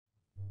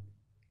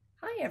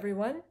Hi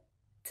everyone!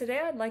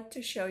 Today I'd like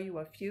to show you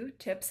a few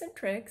tips and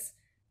tricks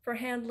for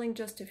handling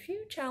just a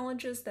few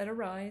challenges that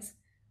arise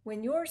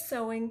when you're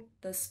sewing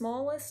the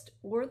smallest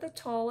or the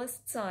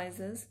tallest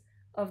sizes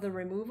of the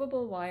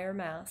removable wire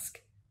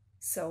mask.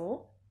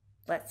 So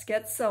let's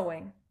get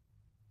sewing!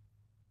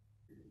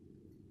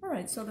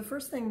 Alright, so the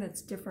first thing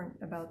that's different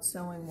about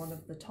sewing one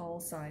of the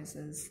tall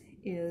sizes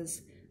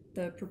is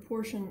the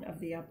proportion of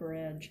the upper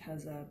edge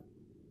has a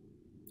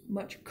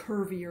much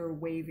curvier,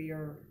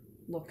 wavier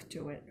look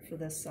to it for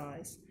this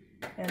size.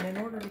 And in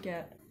order to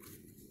get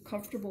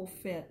comfortable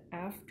fit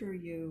after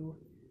you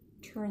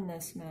turn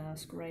this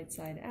mask right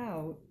side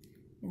out,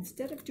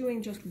 instead of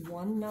doing just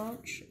one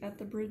notch at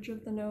the bridge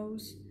of the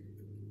nose,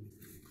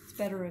 it's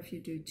better if you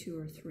do 2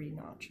 or 3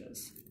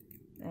 notches.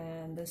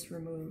 And this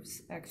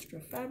removes extra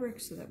fabric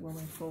so that when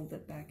we fold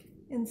it back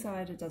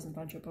inside, it doesn't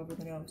bunch up over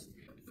the nose.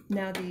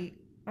 Now the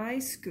eye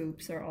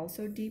scoops are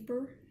also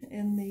deeper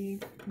in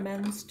the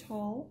men's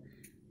tall,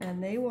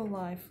 and they will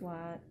lie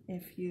flat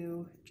if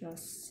you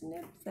just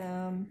snip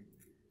them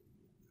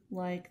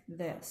like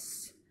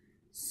this.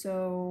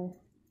 So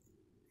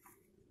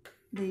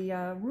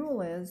the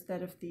rule is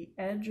that if the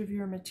edge of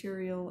your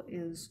material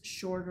is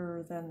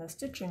shorter than the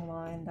stitching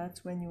line,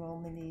 that's when you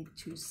only need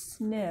to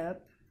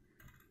snip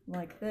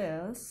like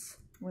this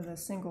with a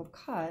single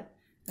cut.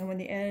 And when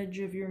the edge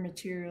of your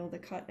material, the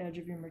cut edge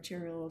of your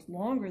material, is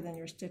longer than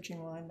your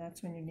stitching line,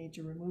 that's when you need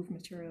to remove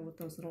material with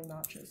those little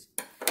notches.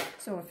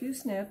 So a few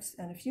snips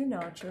and a few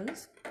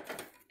notches,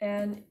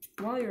 and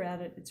while you're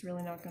at it, it's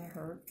really not going to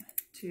hurt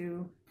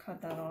to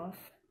cut that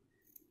off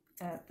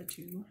at the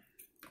 2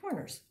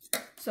 corners.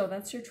 So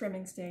that's your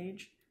trimming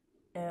stage,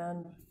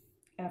 and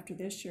after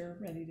this you're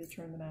ready to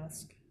turn the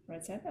mask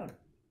right side out.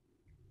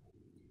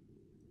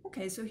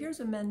 Okay, so here's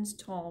a men's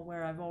tall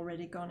where I've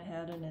already gone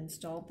ahead and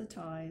installed the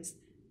ties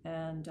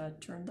and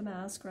turned the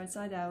mask right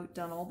side out,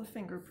 done all the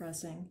finger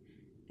pressing.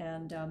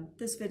 And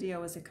this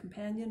video is a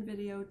companion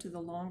video to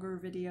the longer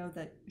video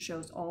that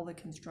shows all the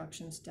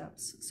construction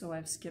steps. So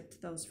I've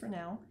skipped those for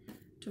now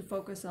to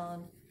focus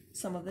on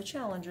some of the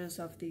challenges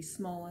of the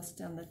smallest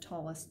and the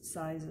tallest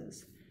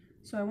sizes.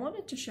 So I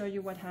wanted to show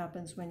you what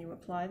happens when you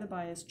apply the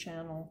bias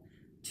channel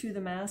to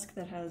the mask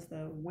that has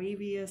the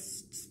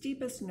waviest,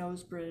 steepest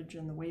nose bridge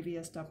and the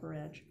waviest upper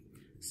edge.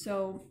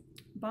 So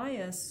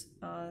bias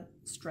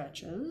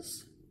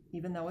stretches,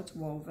 even though it's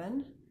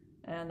woven,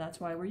 and that's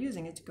why we're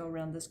using it to go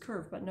around this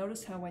curve. But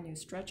notice how when you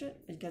stretch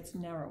it, it gets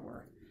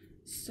narrower.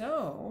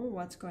 So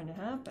what's going to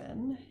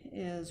happen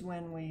is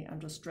when I'm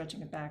just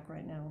stretching it back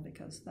right now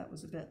because that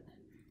was a bit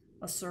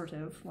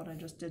assertive, what I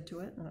just did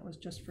to it, and that was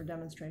just for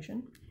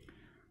demonstration.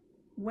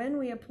 When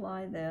we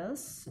apply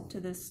this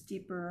to this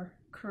steeper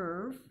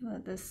curve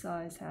that this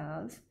size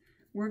has,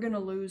 we're going to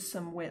lose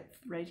some width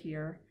right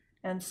here.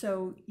 And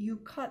so you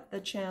cut the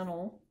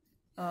channel,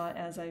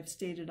 as I've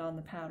stated on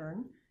the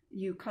pattern,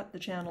 you cut the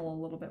channel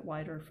a little bit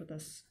wider for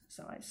this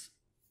size.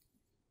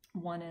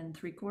 1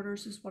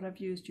 3/4 is what I've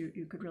used.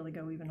 You could really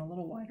go even a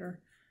little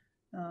wider,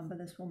 but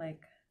this will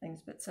make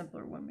things a bit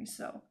simpler when we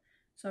sew.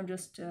 So I'm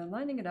just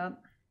lining it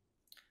up,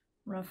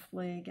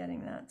 roughly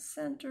getting that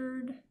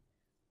centered,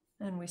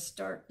 and we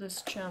start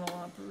this channel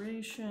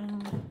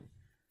operation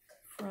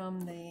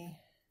from the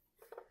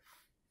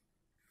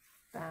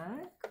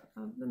back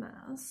of the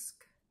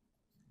mask.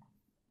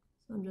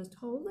 I'm just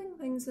holding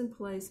things in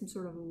place and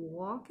sort of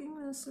walking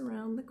this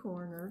around the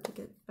corner to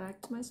get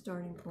back to my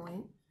starting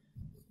point.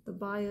 The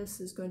bias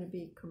is going to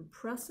be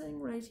compressing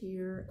right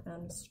here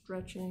and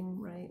stretching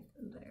right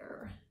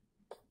there.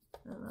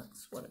 And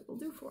that's what it will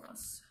do for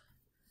us.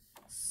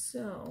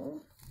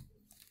 So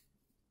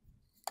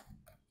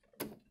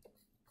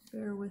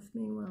bear with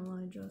me while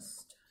I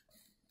just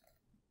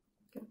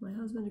give my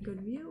husband a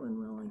good view and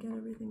while I get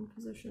everything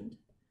positioned.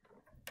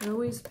 It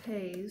always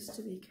pays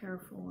to be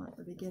careful at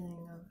the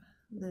beginning of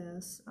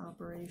this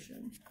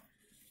operation.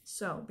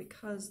 So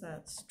because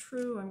that's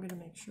true, I'm going to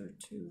make sure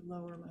to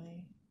lower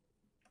my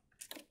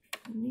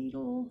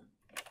needle,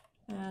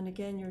 and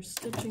again your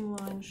stitching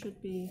line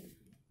should be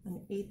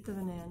 1/8 of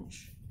an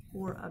inch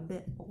or a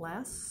bit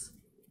less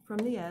from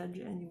the edge,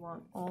 and you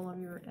want all of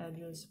your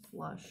edges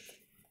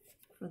flush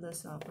for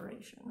this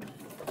operation.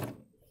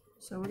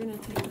 So we're going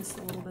to take this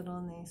a little bit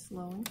on the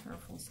slow and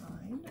careful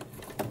side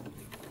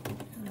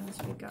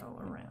as we go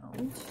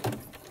around.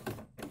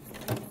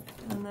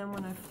 And then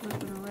when I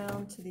flip it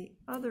around to the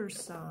other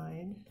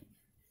side,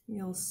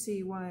 you'll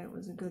see why it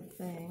was a good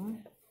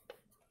thing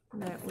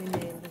that we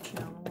made the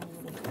channel a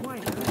little bit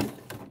wider.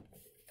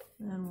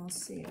 And we'll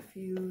see a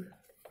few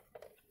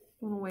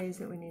little ways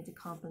that we need to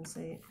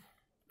compensate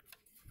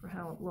for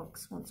how it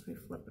looks once we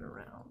flip it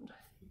around.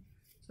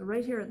 So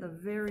right here at the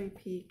very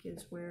peak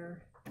is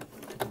where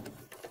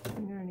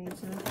you're going to need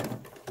to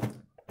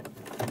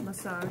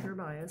massage your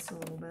bias a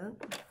little bit.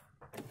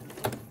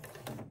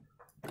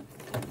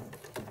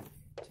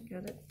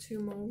 Get it to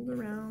mold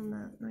around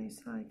that nice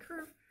high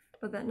curve,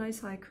 but that nice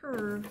high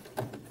curve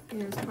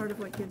is part of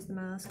what gives the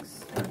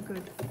masks a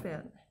good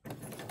fit.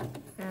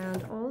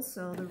 And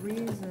also the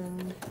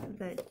reason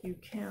that you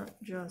can't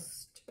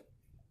just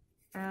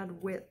add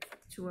width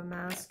to a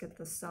mask at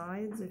the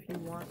sides if you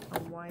want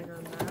a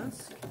wider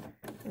mask.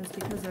 And it's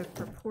because I've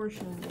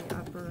proportioned the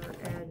upper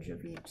edge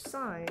of each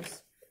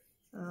size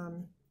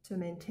to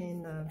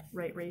maintain the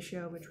right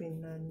ratio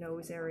between the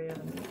nose area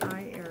and the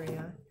eye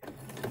area,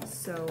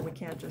 so we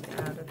can't just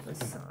add at the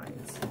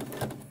sides.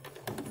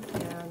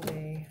 And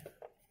a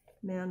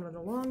man with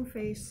a long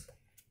face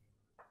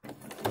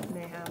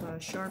may have a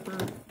sharper,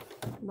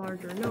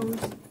 larger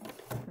nose,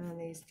 and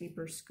these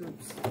deeper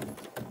scoops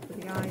for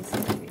the eyes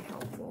seem to be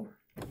helpful.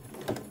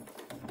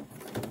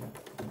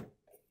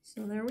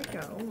 So there we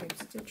go,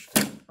 we've stitched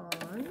it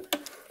on.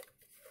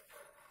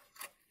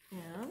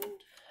 And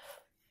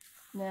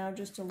now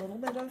just a little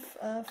bit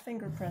of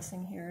finger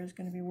pressing here is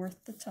going to be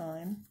worth the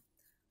time.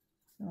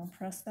 We'll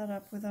press that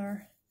up with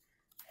our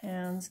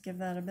hands, give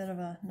that a bit of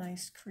a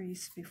nice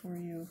crease before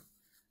you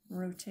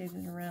rotate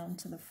it around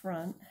to the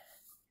front.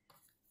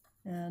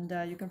 And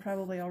you can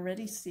probably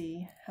already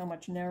see how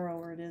much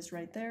narrower it is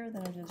right there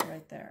than it is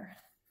right there.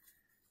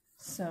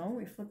 So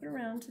we flip it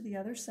around to the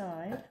other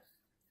side,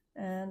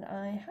 and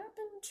I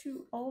happen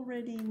to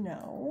already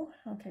know,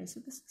 okay, so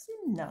this is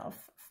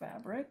enough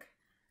fabric,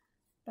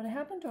 but I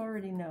happen to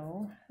already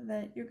know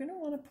that you're going to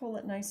want to pull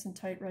it nice and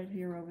tight right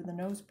here over the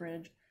nose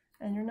bridge,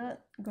 and you're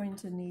not going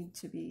to need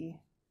to be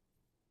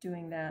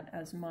doing that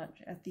as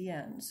much at the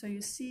end. So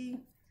you see,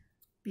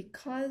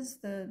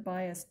 because the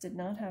bias did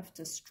not have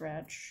to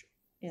stretch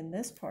in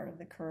this part of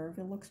the curve,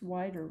 it looks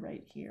wider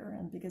right here,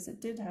 and because it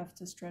did have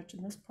to stretch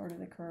in this part of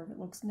the curve, it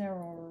looks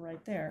narrower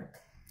right there.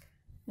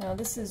 Now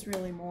this is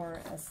really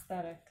more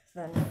aesthetic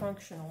than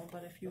functional,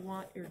 but if you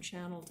want your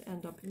channel to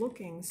end up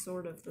looking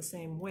sort of the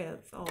same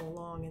width all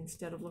along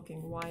instead of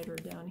looking wider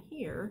down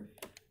here,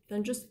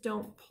 then just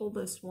don't pull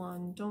this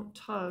one, don't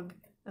tug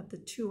at the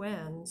two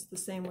ends the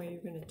same way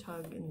you're going to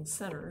tug in the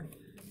center,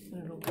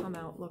 and it'll come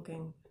out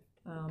looking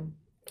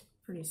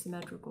pretty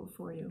symmetrical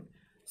for you.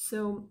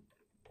 So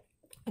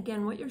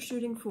again, what you're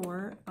shooting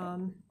for,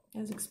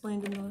 as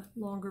explained in the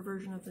longer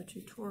version of the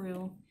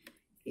tutorial,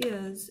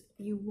 is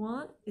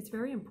it's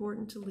very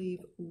important to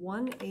leave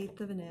 1/8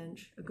 of an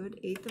inch, a good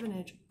 1/8 of an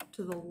inch,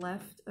 to the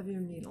left of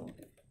your needle.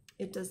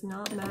 It does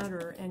not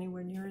matter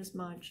anywhere near as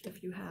much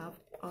if you have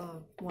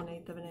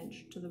 1/8 of an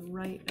inch to the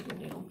right of your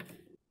needle.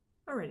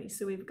 Alrighty,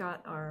 so we've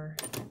got our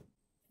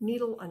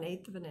needle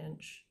 1/8 of an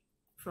inch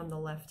from the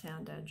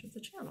left-hand edge of the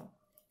channel.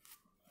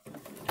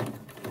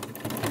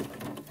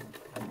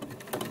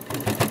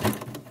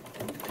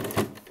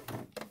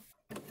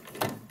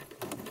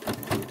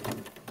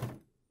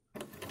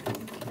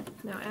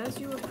 Now, as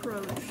you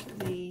approach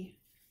the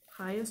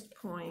highest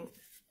point,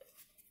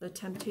 the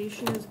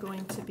temptation is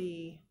going to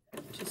be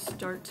to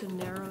start to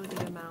narrow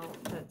the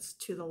amount that's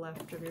to the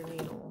left of your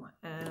needle,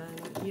 and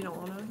you don't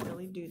want to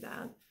really do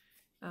that.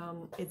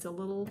 It's a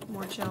little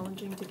more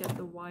challenging to get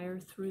the wire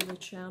through the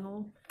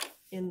channel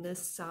in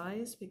this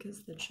size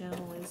because the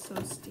channel is so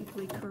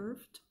steeply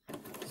curved,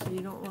 so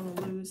you don't want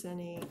to lose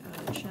any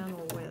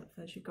channel width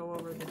as you go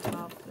over the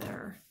top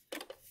there.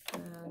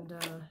 And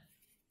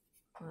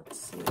let's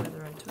see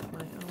whether I took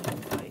my own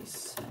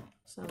advice.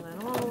 So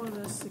then all of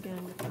this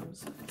again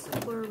becomes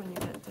simpler when you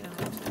get down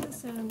to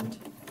this end.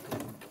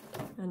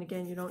 And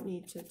again, you don't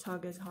need to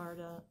tug as hard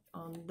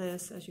on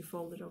this as you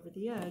fold it over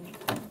the edge,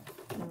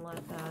 and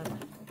let that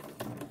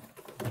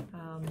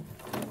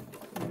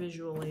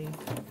visually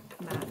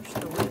match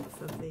the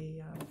width of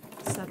the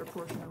center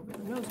portion over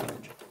the nose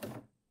bridge.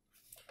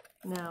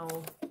 Now,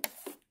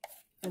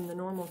 in the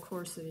normal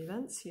course of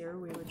events here,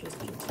 we would just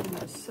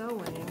continue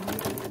sewing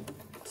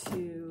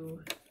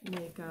to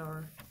make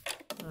our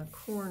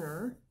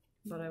corner,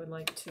 but I would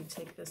like to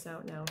take this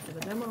out now for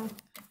the demo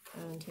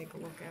and take a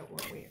look at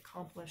what we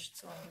accomplished,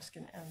 so I'm just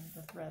going to end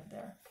the thread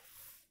there.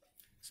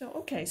 So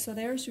okay, so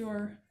there's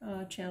your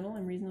channel.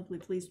 I'm reasonably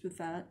pleased with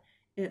that.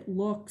 It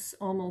looks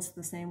almost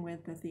the same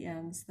width at the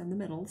ends than the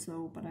middle,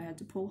 but I had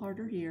to pull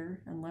harder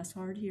here and less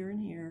hard here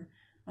and here.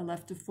 I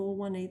left a full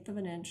 1/8 of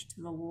an inch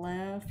to the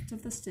left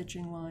of the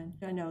stitching line.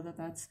 I know that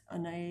that's a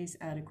nice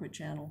adequate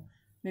channel.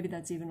 Maybe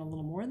that's even a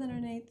little more than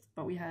 1/8,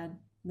 but we had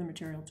the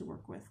material to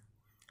work with.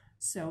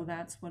 So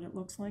that's what it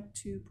looks like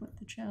to put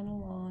the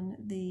channel on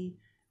the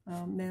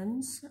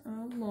men's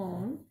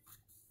long.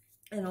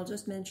 And I'll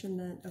just mention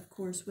that, of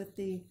course, with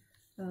the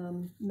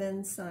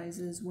men's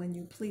sizes, when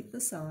you pleat the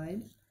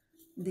side,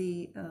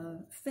 the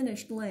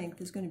finished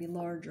length is going to be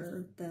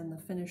larger than the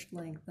finished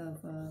length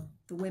of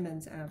the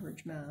women's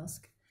average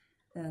mask.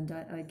 And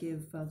I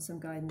give some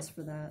guidance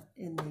for that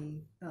in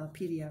the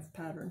PDF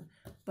pattern.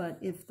 But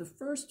if the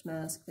first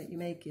mask that you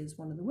make is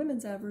one of the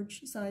women's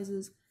average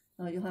sizes,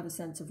 you'll have a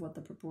sense of what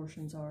the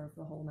proportions are of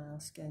the whole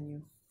mask, and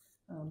you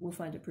will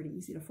find it pretty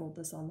easy to fold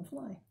this on the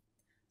fly.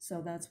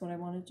 So that's what I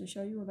wanted to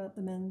show you about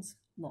the men's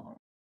long.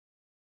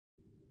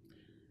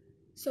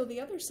 So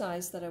the other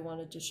size that I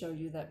wanted to show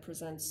you that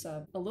presents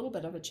a little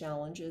bit of a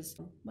challenge is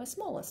my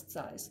smallest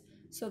size.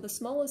 So the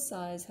smallest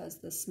size has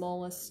the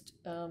smallest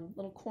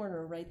little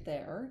corner right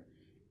there,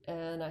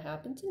 and I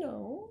happen to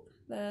know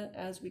that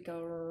as we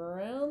go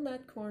around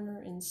that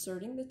corner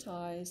inserting the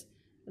ties,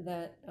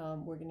 that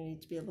we're going to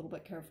need to be a little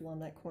bit careful on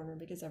that corner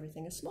because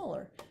everything is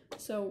smaller.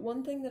 So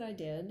one thing that I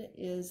did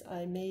is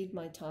I made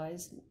my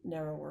ties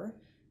narrower.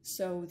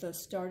 So the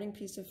starting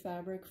piece of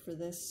fabric for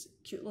this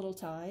cute little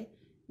tie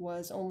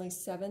was only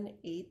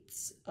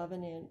 7/8 of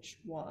an inch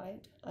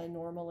wide. I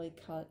normally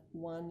cut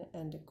 1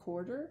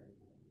 1/4.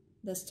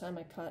 This time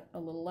I cut a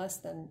little less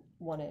than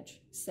 1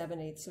 inch,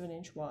 7/8 of an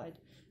inch wide.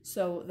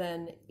 So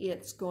then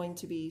it's going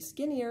to be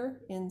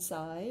skinnier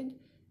inside,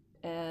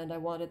 and I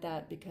wanted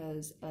that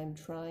because I'm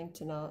trying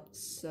to not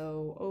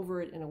sew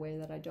over it in a way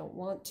that I don't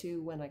want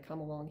to when I come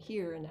along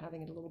here, and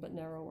having it a little bit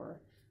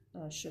narrower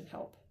should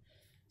help.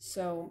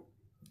 So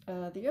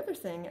the other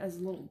thing, as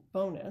a little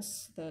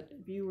bonus, that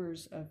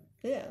viewers of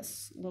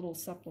this little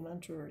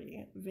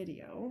supplementary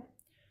video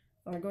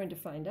are going to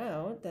find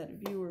out that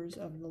viewers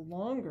of the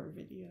longer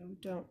video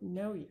don't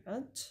know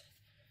yet,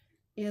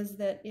 is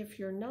that if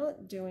you're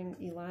not doing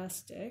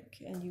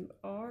elastic and you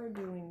are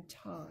doing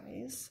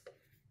ties,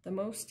 the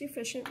most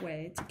efficient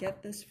way to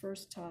get this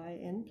first tie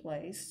in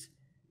place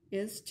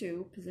is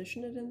to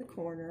position it in the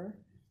corner,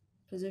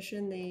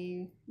 position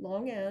the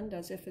long end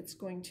as if it's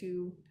going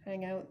to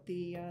hang out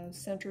the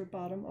center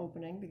bottom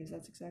opening, because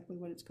that's exactly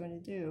what it's going to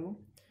do.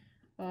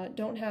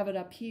 Don't have it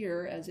up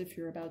here as if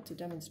you're about to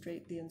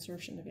demonstrate the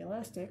insertion of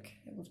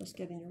elastic. It will just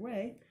get in your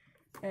way.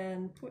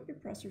 And put your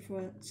presser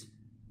foot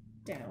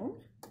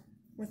down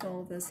with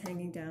all of this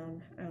hanging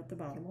down out the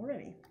bottom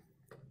already.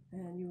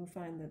 And you will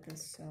find that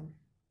this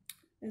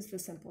is the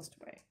simplest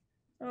way.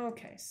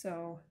 Okay,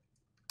 so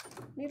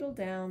needle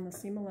down. The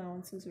seam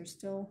allowances are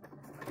still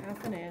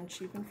 1/2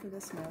 inch, even for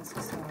this mask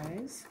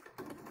size.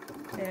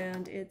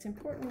 And it's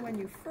important when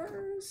you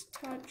first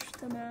touch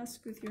the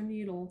mask with your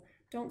needle,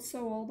 don't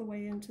sew all the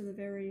way into the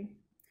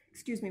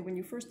when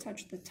you first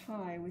touch the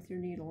tie with your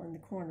needle in the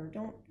corner,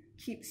 don't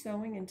keep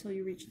sewing until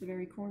you reach the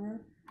very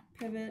corner.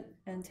 Pivot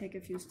and take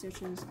a few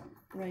stitches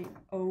right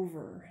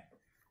over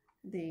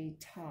the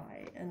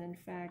tie. And in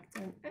fact,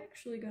 I'm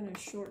actually going to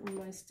shorten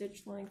my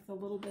stitch length a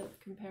little bit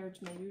compared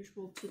to my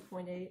usual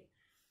 2.8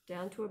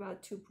 down to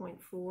about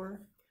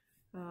 2.4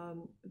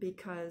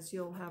 because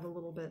you'll have a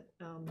little bit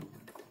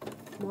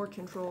more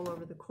control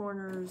over the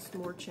corners,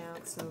 more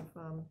chance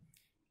of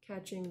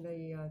catching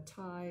the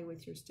tie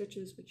with your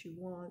stitches, which you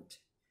want,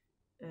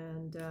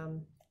 and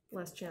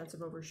less chance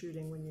of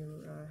overshooting when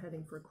you're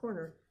heading for a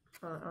corner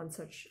on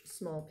such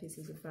small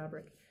pieces of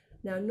fabric.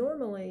 Now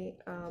normally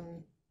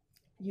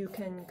you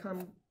can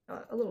come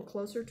a little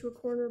closer to a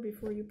corner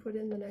before you put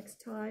in the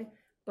next tie,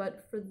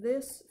 but for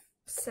this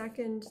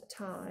second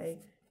tie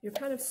you're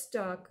kind of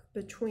stuck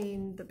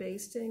between the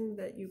basting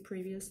that you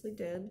previously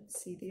did,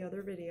 see the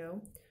other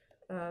video,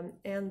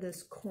 and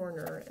this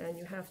corner, and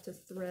you have to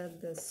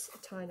thread this.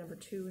 Tie number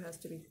 2 has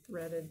to be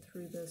threaded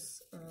through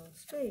this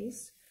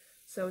space,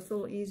 so it's a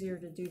little easier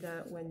to do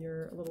that when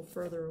you're a little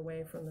further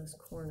away from this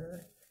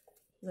corner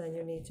than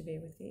you need to be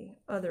with the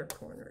other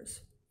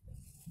corners.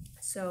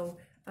 So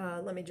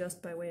let me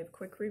just, by way of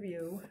quick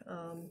review,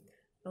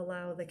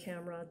 allow the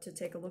camera to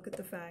take a look at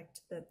the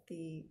fact that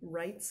the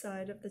right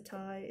side of the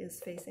tie is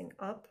facing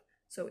up,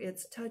 so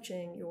it's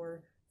touching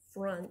your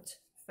front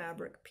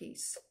fabric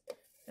piece,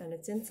 and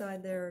it's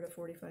inside there at a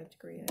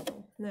 45-degree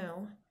angle.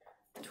 Now,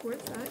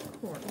 towards that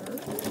corner,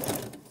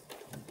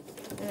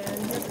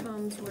 and here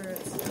comes where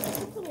it's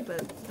a little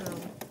bit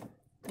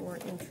more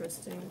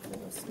interesting for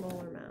the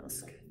smaller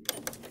mask.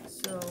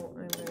 So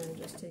I'm going to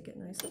just take it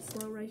nice and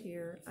slow right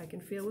here. I can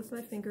feel with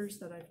my fingers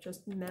that I've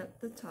just met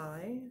the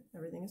tie.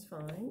 Everything is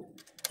fine.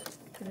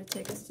 I'm going to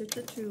take a stitch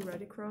or two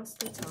right across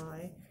the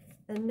tie.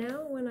 And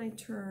now when I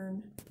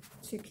turn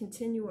to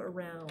continue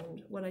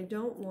around, what I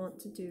don't want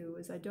to do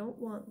is I don't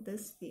want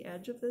this, the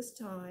edge of this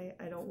tie,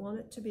 I don't want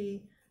it to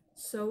be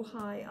so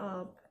high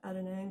up at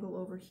an angle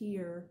over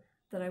here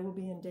that I will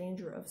be in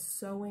danger of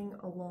sewing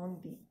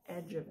along the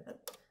edge of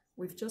it.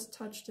 We've just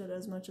touched it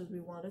as much as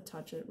we want to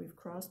touch it. We've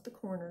crossed the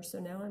corner, so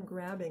now I'm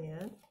grabbing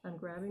it. I'm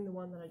grabbing the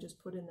one that I just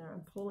put in there.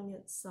 I'm pulling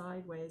it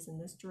sideways in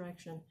this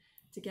direction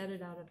to get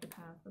it out of the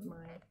path of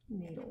my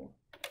needle.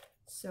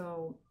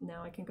 So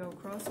now I can go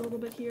across a little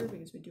bit here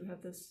because we do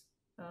have this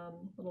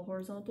little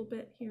horizontal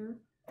bit here.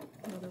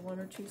 Another 1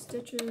 or 2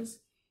 stitches,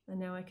 and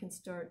now I can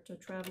start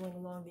traveling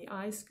along the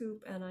eye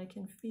scoop, and I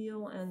can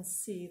feel and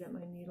see that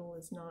my needle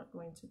is not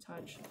going to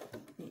touch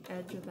the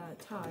edge of that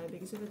tie,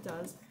 because if it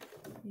does,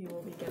 you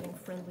will be getting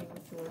friendly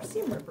with your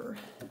seam ripper,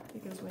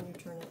 because when you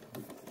turn it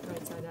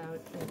right side out,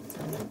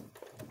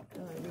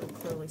 you will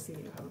clearly see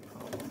that you have a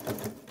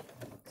problem.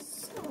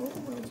 So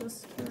we'll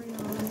just carry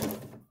on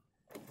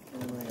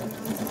right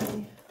around to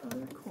the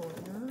other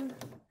corner,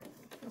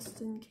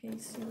 just in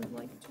case you would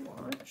like to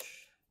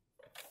watch.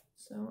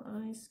 So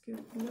eye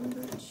scoop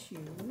number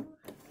 2.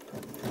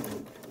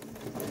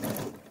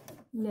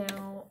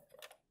 Now,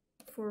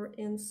 for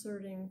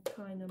inserting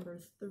tie number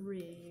 3,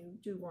 you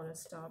do want to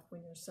stop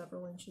when you're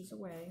several inches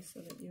away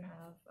so that you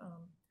have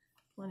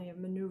plenty of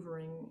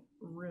maneuvering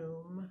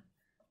room.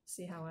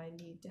 See how I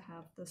need to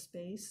have the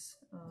space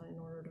in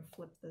order to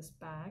flip this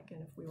back,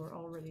 and if we were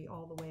already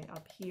all the way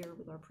up here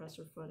with our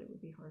presser foot, it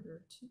would be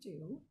harder to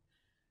do.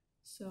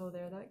 So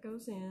there that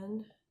goes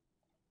in,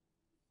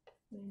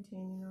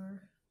 maintaining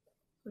our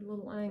good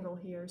little angle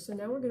here. So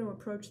now we're going to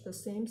approach the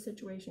same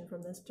situation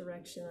from this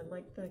direction. I'd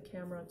like the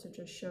camera to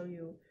just show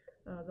you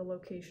the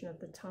location of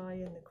the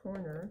tie in the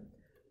corner.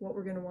 What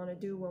we're going to want to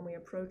do when we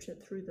approach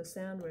it through the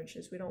sandwich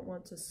is we don't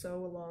want to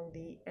sew along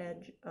the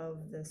edge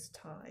of this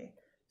tie.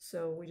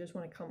 So we just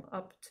want to come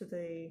up to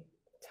the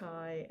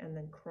tie and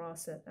then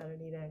cross it at a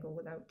neat angle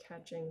without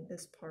catching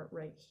this part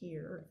right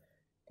here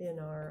in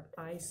our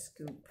eye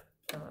scoop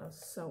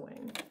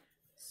sewing.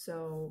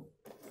 So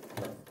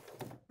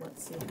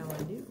let's see how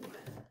I do.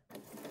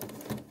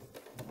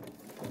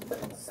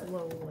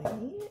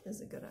 Slowly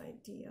is a good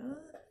idea.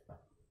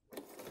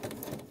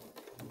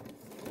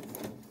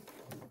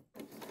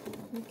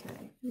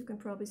 Okay, you can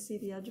probably see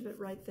the edge of it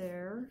right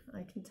there.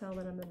 I can tell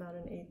that I'm about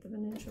 1/8 of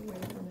an inch away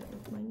from it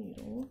with my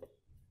needle.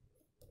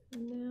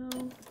 And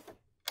now,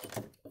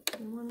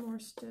 one more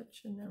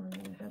stitch, and now I'm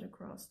going to head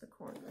across the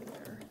corner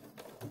there.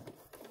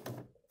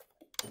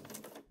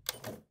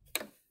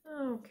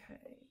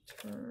 Okay,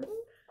 turn.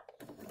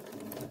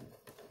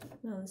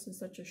 Now this is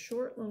such a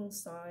short little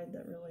side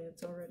that really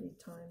it's already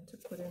time to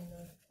put in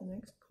the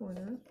next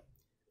corner.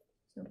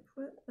 So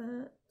put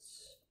that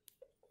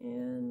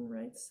in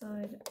right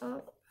side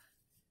up,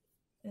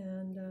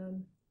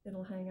 and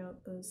it'll hang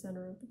out the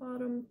center of the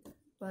bottom,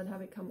 but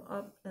have it come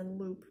up and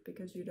loop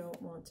because you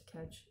don't want to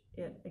catch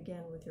it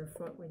again with your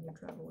foot when you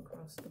travel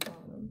across the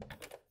bottom.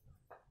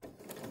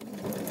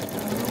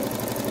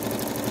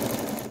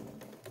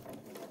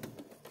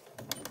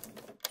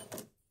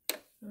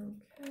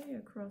 Okay,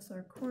 across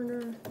our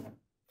corner,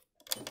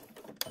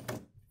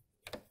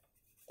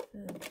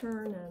 and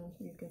turn, and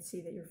you can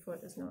see that your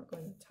foot is not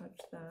going to touch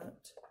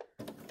that,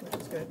 which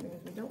is good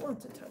because we don't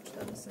want to touch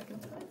that a second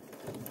time.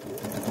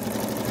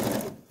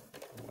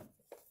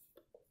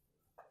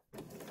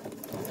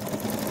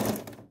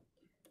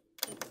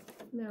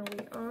 Now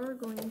we are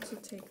going to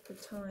take the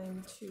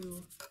time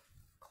to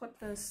clip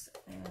this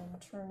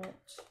and turn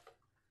it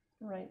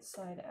right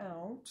side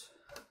out.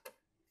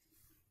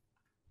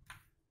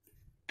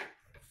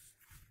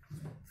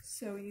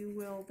 So you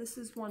will, this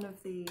is one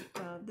of the,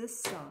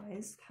 this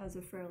size has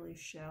a fairly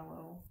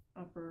shallow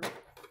upper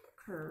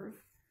curve.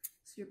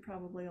 So you're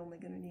probably only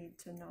going to need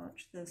to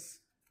notch this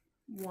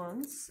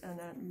once, and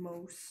at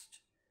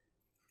most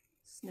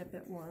snip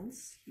it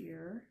once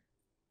here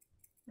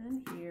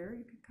and here.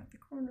 You can cut the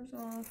corners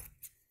off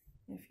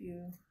if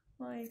you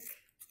like.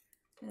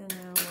 And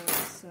now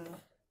let's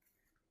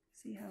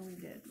see how we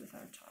did with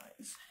our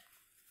ties.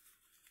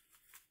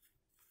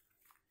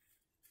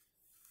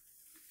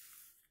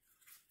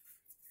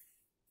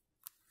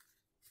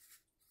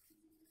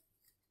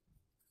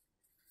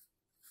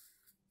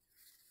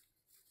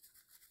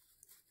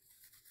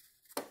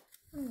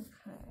 Okay,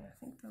 I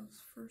think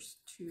those first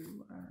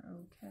two are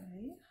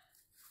okay.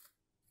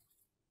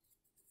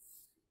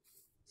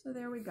 So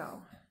there we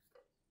go.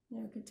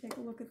 Now you can take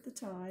a look at the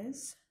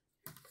ties,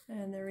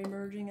 and they're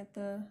emerging at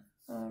the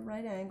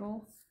right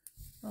angle.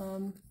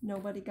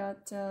 Nobody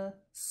got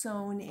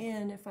sewn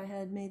in. If I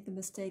had made the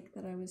mistake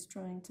that I was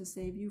trying to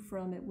save you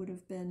from, it would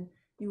have been,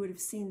 you would have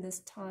seen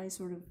this tie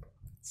sort of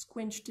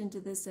squinched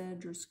into this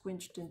edge or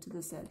squinched into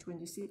this edge.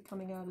 When you see it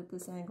coming out at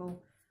this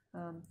angle,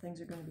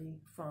 things are going to be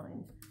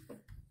fine.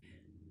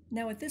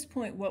 Now at this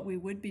point, what we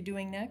would be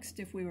doing next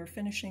if we were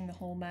finishing the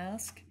whole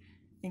mask,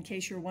 in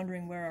case you're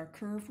wondering where our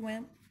curve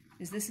went,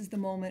 is this is the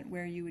moment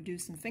where you would do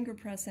some finger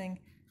pressing,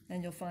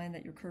 and you'll find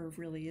that your curve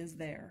really is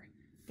there.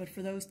 But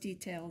for those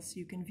details,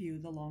 you can view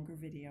the longer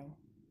video.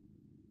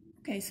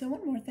 Okay, so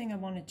one more thing I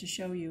wanted to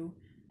show you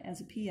as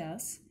a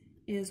PS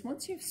is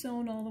once you've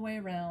sewn all the way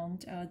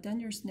around, done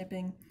your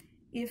snipping,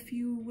 if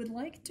you would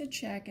like to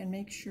check and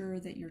make sure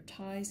that your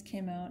ties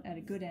came out at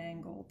a good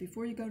angle,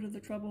 before you go to the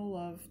trouble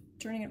of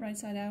turning it right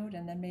side out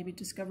and then maybe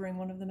discovering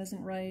one of them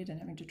isn't right and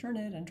having to turn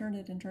it and turn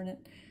it and turn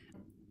it,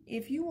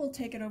 if you will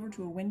take it over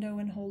to a window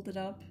and hold it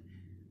up,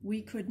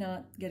 we could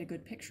not get a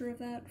good picture of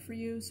that for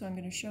you, so I'm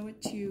going to show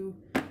it to you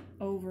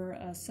over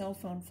a cell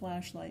phone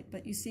flashlight.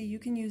 But you see, you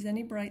can use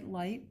any bright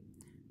light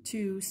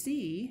to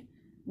see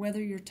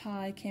whether your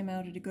tie came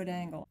out at a good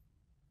angle.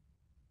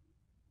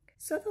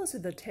 So those are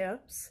the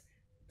tips.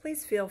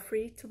 Please feel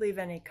free to leave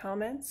any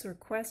comments or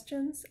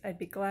questions. I'd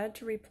be glad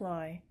to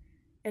reply.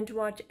 And to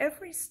watch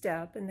every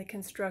step in the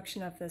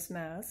construction of this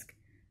mask,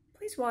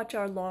 please watch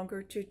our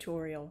longer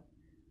tutorial.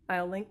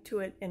 I'll link to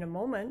it in a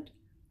moment,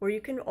 or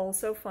you can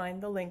also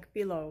find the link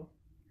below.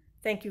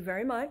 Thank you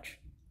very much,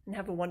 and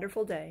have a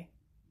wonderful day.